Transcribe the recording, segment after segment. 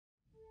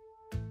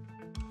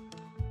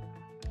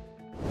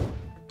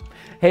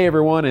Hey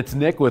everyone, it's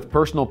Nick with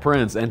Personal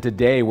Prints, and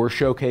today we're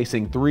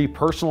showcasing 3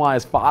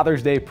 personalized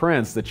Father's Day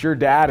prints that your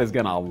dad is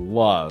gonna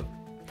love.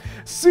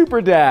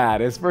 Super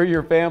Dad is for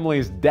your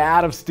family's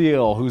dad of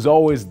steel who's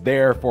always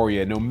there for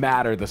you no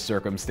matter the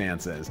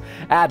circumstances.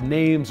 Add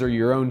names or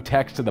your own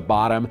text to the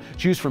bottom,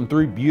 choose from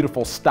 3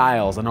 beautiful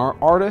styles, and our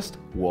artist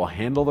will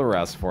handle the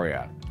rest for you.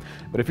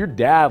 But if your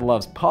dad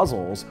loves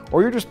puzzles,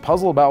 or you're just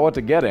puzzled about what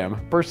to get him,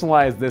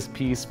 personalize this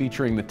piece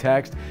featuring the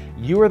text,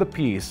 "You are the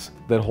piece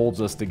that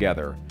holds us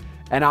together,"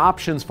 and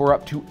options for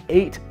up to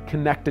 8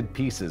 connected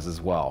pieces as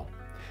well.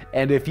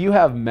 And if you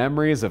have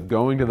memories of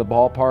going to the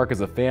ballpark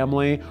as a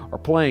family or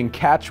playing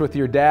catch with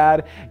your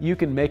dad, you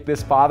can make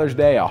this Father's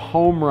Day a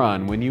home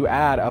run when you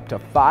add up to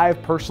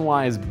 5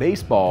 personalized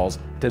baseballs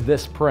to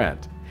this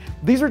print.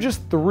 These are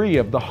just 3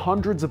 of the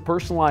hundreds of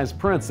personalized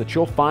prints that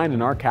you'll find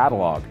in our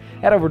catalog.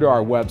 Head over to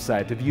our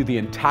website to view the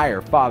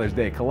entire Father's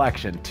Day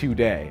collection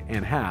today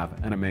and have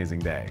an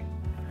amazing day.